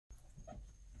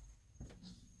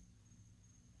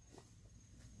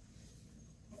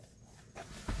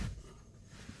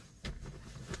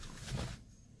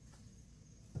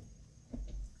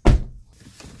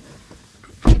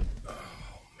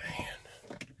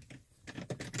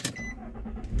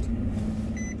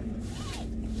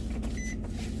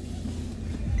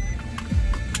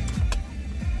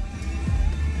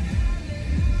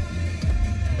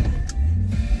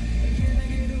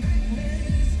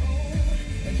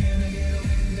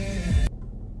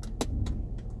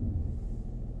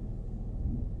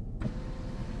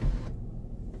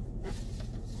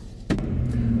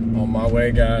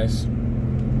way, guys.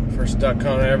 First duck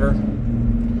hunt ever.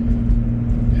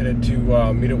 Headed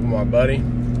to meet up with my buddy, a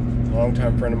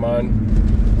longtime friend of mine.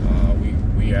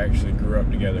 We actually grew up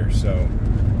together, so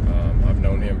I've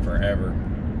known him forever.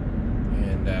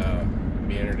 And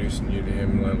be introducing you to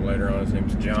him a little later on. His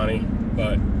name's Johnny.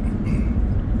 But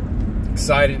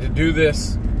excited to do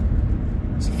this.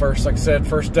 It's the first, like I said,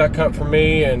 first duck hunt for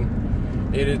me,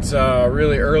 and it's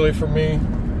really early for me.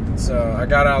 So I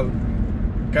got out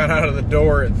of the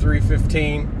door at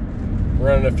 3:15,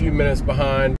 running a few minutes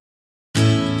behind.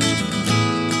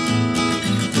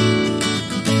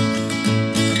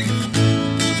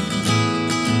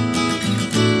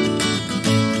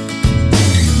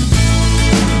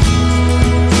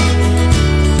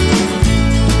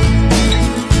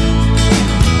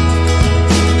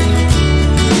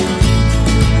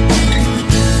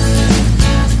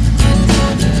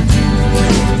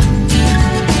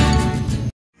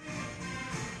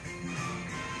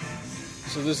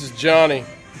 So this is Johnny,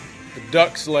 the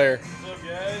duck slayer. What's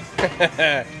up,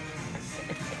 guys?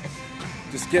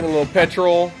 Just getting a little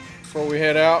petrol before we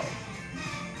head out.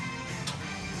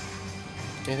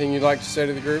 Anything you'd like to say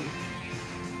to the group?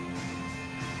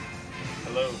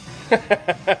 Hello.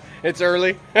 It's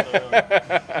early. Haven't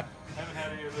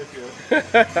had any of this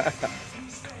yet.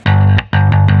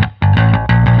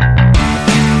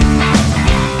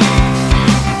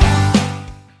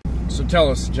 So tell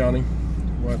us, Johnny,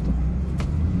 what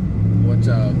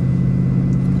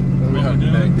are we hunting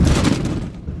today?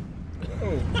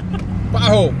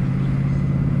 Oh,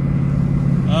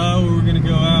 wow! We're gonna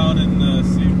go out and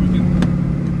see if we can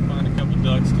find a couple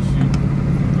ducks to shoot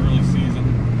early season.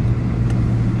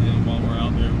 And while we're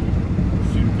out there, we'll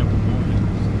shoot a couple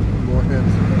more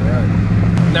hens. All right.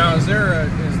 Now, is there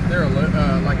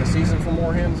like a season for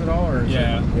more hens at all, or is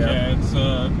Yeah, it, it's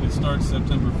it starts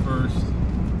September 1st.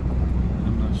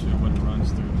 I'm not sure what it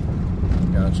runs through.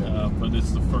 Gotcha. But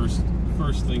it's the first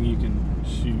thing you can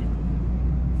shoot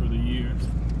for the year.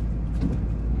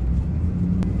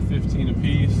 15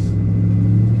 apiece.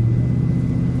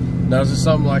 Now, is this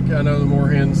something like, I know the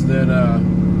moorhens that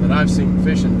I've seen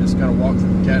fishing just kind of walk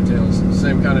through the cattails?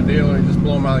 Same kind of deal, or you just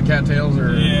blow them out of the cattails,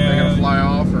 or yeah, they're gonna fly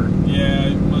off, or? Yeah,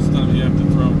 most of the time you have to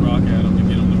throw a rock at them to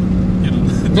get them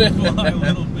to fly a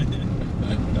little bit.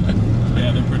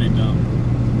 Yeah, they're pretty dumb.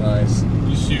 Nice.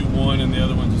 You shoot one and the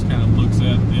other one just kind of looks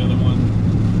at the other one.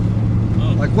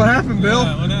 Oh, Like, what happened, Bill?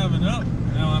 Yeah, what happened? Oh,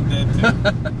 now I'm dead too.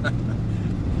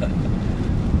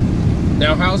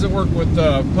 Now, how does it work with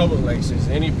public lakes? Is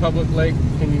any public lake,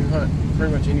 can you hunt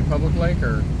pretty much any public lake,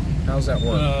 or how's that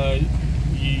work?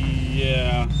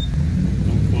 Yeah.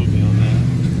 Don't quote me on that.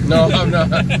 No, I'm not.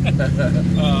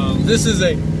 This is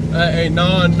a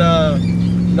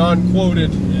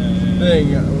non-quoted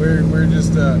thing. We're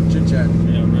just chit-chatting.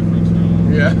 Yeah, reference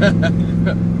room. Yeah.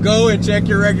 Go and check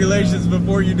your regulations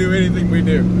before you do anything we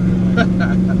do. You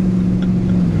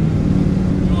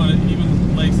want to,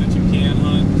 even lakes that you can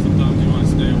hunt, sometimes you want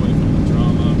to stay away from the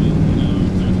drama of it. You know,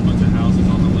 if there's a bunch of houses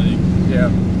on the lake.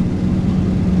 Yeah.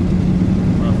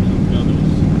 Ruffling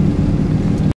feathers.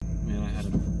 Man,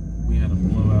 we had a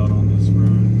blowout on this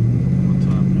road one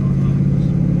time going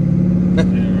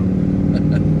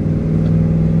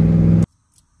hunting.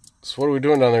 So what are we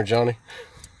doing down there, Johnny?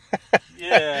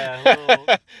 Yeah,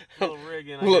 a little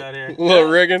rigging I got here. A little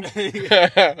rigging?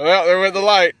 Well, there went the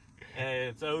light. Hey,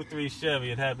 it's 03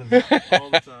 Chevy. It happens all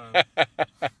the time.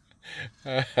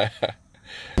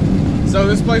 So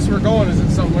this place we're going, is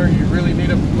it somewhere you really need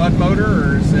a mud motor,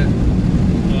 or is it?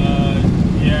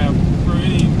 Yeah, for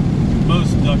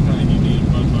most duck hunting, you need a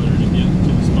mud motor to get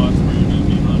to the spots where you're going to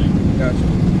be hunting. Gotcha.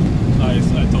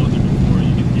 I told you before,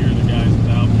 you can hear the guys with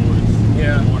outboards in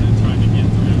the morning trying to get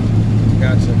through.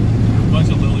 Gotcha. A bunch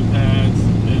of lily pads,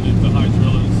 and if the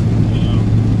hydrillas, you know,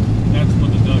 that's what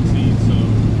the ducks eat, so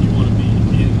you want to be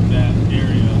in that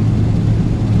area.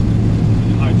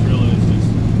 And the hydrilla is just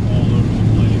all over the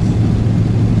place.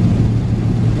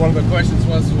 One of the questions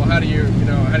was, well, how do you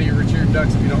reach your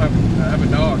ducks if you don't have a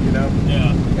dog, you know?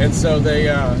 Yeah. And so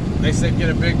they said get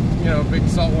a big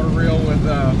saltwater reel with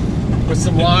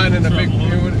some line and a big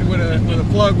with a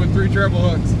plug with 3 treble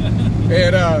hooks.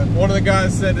 And one of the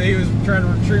guys said that he was trying to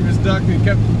retrieve his duck and he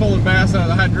kept pulling bass out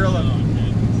of the hydrilla. Oh,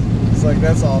 it's like,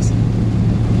 that's awesome.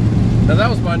 Now that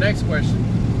was my next question.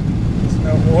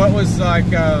 What was it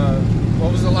like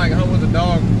hunting with a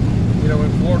dog, you know,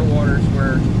 in Florida waters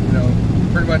where, you know,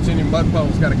 pretty much any mud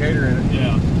puddle's got a gator in it?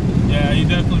 Yeah. Yeah, you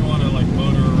definitely want to like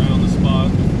motor around the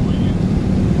spot before you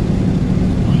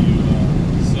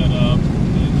set up,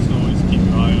 and just always keep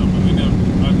your eye open.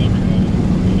 I've never had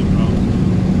any problems.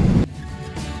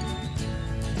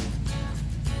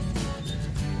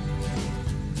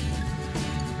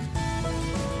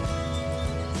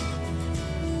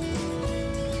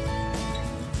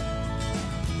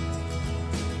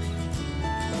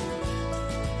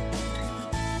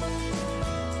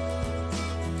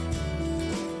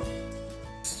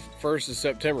 1st of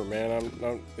September, man.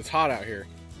 It's hot out here.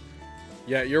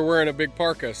 Yeah, you're wearing a big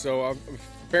parka, so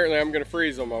apparently I'm gonna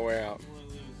freeze on my way out.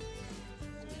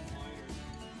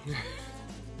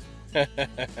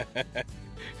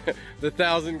 The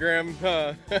 1,000 gram.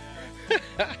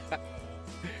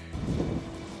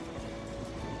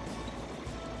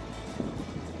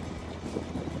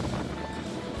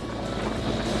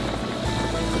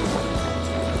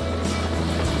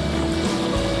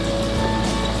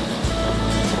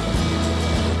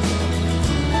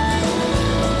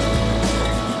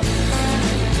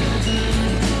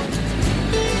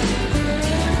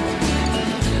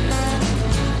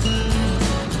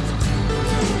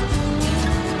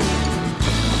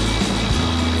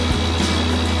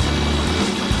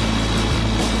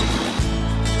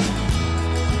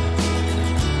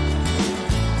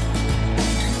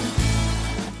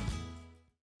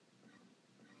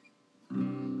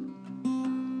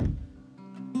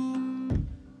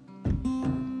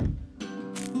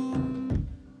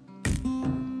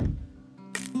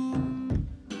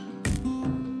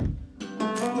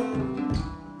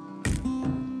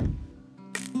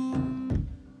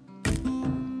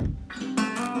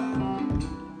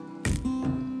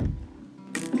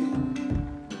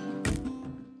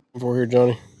 For here,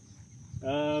 Johnny.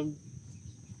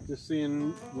 Just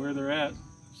seeing where they're at,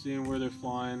 seeing where they're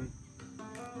flying,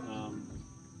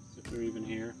 if they're even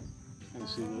here. Kind of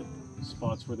see the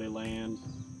spots where they land.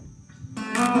 I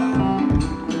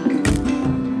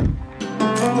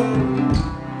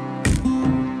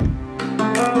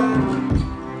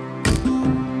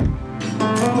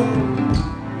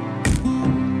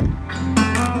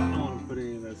don't want to put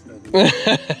any of that stuff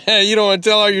in. You don't want to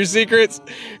tell all your secrets?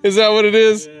 Is that what it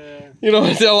is? Yeah. You don't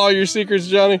want to tell all your secrets,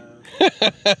 Johnny? Just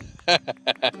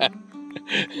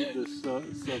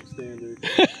substandard.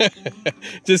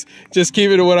 just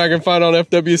keep it to what I can find on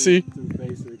FWC. To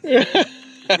basics.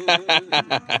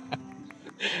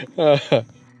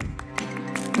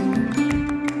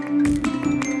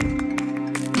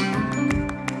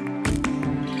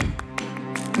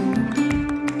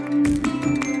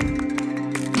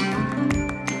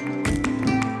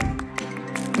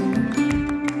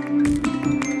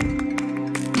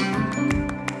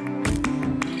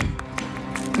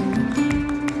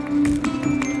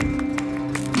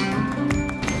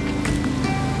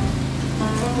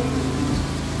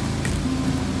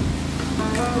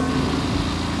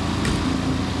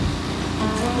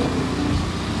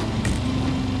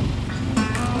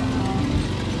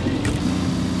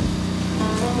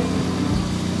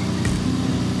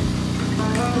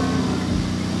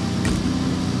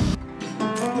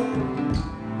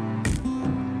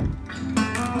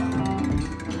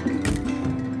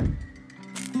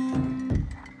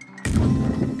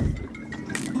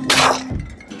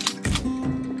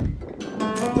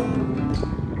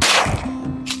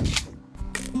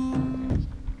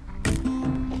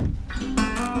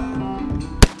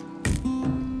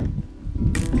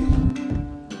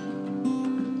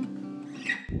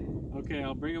 Okay,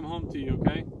 I'll bring them home to you,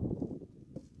 okay?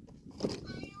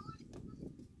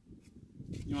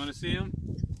 You want to see him?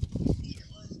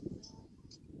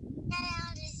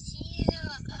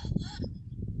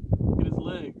 Look at his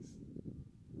legs.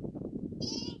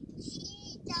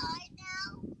 He died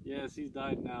now? Yes, he's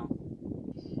died now.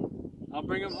 I'll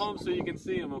bring him home so you can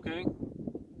see him, okay?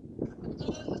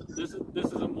 This is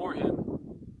a moorhen.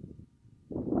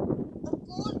 A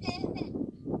moorhen?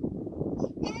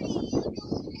 Daddy, you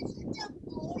know this is a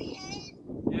moorhen?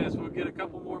 Yes, we'll get a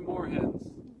couple more moorhens.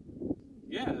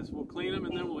 Yes, we'll clean them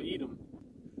and then we'll eat them.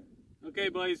 Okay,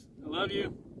 boys. I love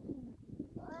you.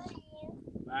 Love you.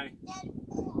 Bye. Dad, I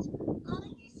want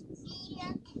to see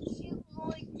you shoot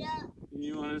more ducks.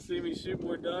 You want to see me shoot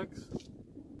more ducks?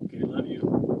 Okay, love you.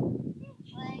 Love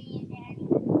you, Daddy.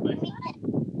 Bye.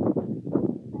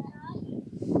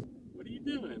 What are you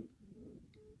doing?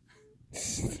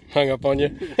 Hung up on you.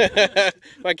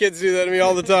 My kids do that to me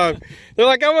all the time. They're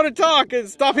like, I want to talk, and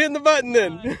stop hitting the button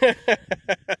then.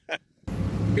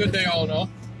 Good day all in all.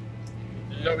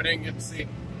 No, we didn't get to see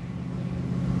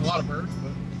a lot of birds,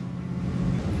 but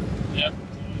Yep.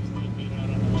 It's always good being out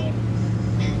on the water.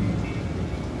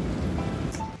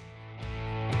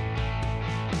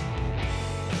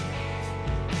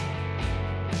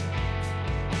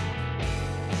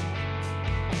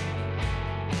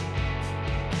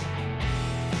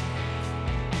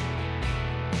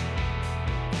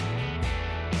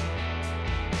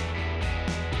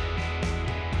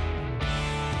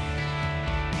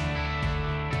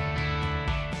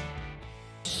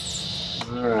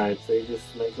 Alright, so you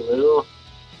just make a little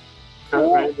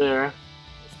cut right there.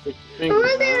 Stick your finger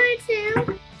Oh, in there are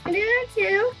two. There are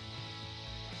two.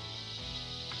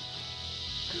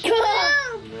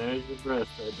 There's your breast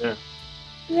right there.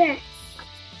 Yes.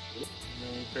 And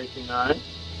then you take your knife.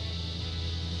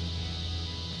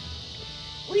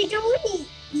 We don't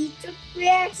eat the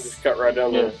breast. Just cut right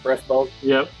down the breastbone.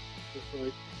 Yep. Just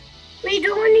like, We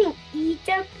don't eat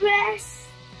the breast.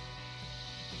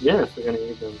 yes, we're gonna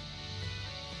eat them.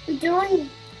 We don't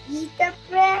eat the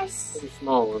breast. Pretty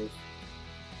small ones.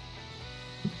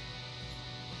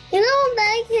 You don't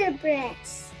like the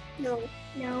breast. No.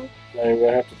 Now you're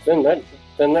gonna have to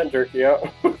thin that jerky out.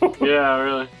 Yeah,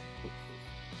 really.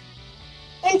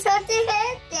 And touch the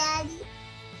head, Daddy.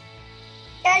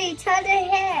 Daddy, touch the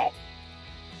head.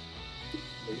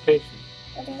 Be patient.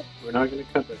 Okay. We're not gonna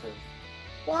cut the head.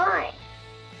 Why?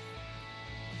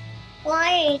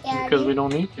 Why, Daddy? Because we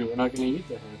don't need to. We're not gonna eat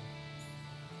the head.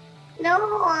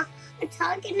 No, I'm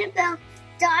talking about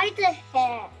dye the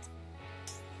head.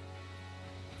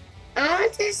 I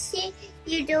want to see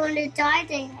you doing the dye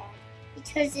the head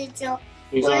because it's a.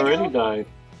 He's already died.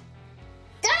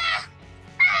 Ah!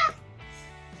 Ah!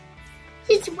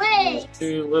 His way. There's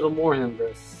 2 little Moorhen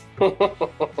breasts.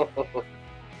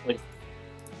 Like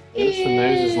this, and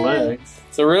there's his legs.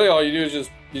 So really, all you do is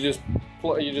you just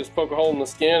poke a hole in the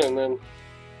skin, and then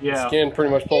the Yeah. skin pretty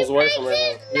much pulls away from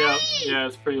everything. Yeah. Yeah.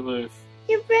 It's pretty loose.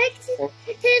 You break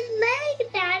his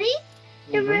leg, Daddy.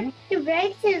 You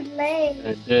break his leg.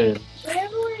 I did.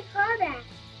 Whatever we call that.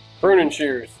 Pruning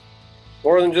shears,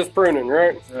 more than just pruning,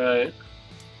 right? Right.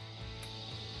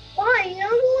 Why? You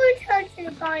don't want to touch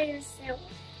it by yourself.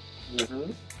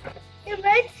 Mm-hmm. You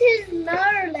break his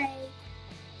lower leg.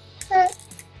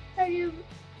 You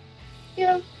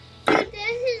did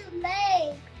his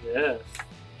leg. Yes.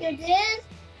 You did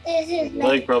is his His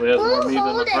leg probably has more meat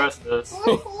than the breast does.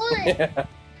 We'll hold it. Yeah.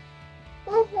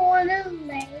 We'll hold his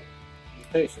leg. Be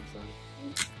patient, son.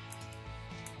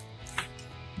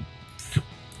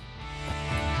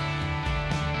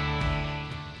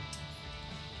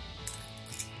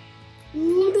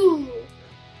 Ooh.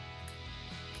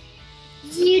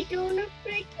 You don't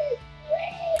break his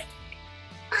leg.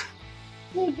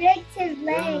 He breaks his Yeah,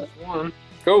 leg. that's one.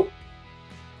 Cool.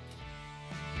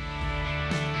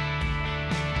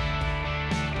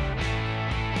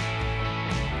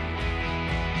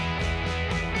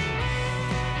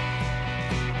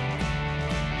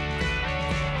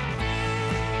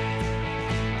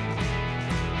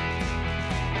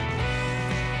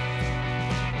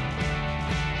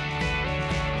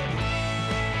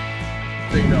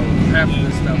 You know, half of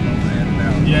this stuff I'm gonna edit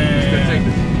out. It's gonna take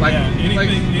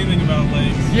Anything about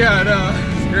legs. Yeah, I know.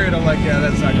 It's great. I'm like, yeah,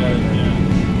 that's not going to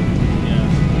Yeah.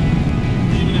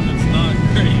 Even if it's not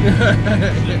great,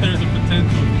 there's a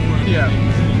potential for it. Yeah. To be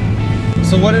great.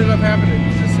 So what ended up happening?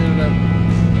 You just ended up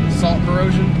salt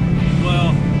corrosion?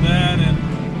 Well, that and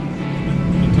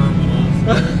the terminals.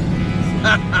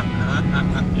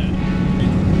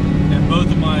 Yeah. And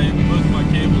both of my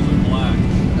cables are black.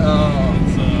 Oh,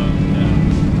 So yeah.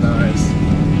 nice.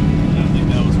 I think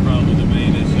that was probably the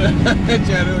main issue.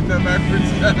 Chad hooked that backwards.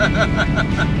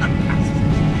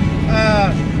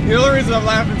 The only reason I'm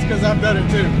laughing is because I've done it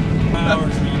too.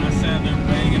 Hours, man. I sat there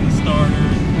banging the starter.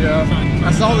 Yeah.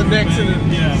 I saw the nicks in the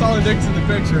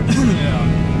picture. Yeah.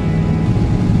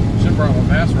 Should have brought my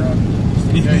mass rod just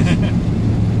in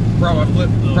case.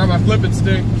 Brought my flipping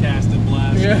stick. Cast and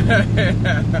blast. Yeah.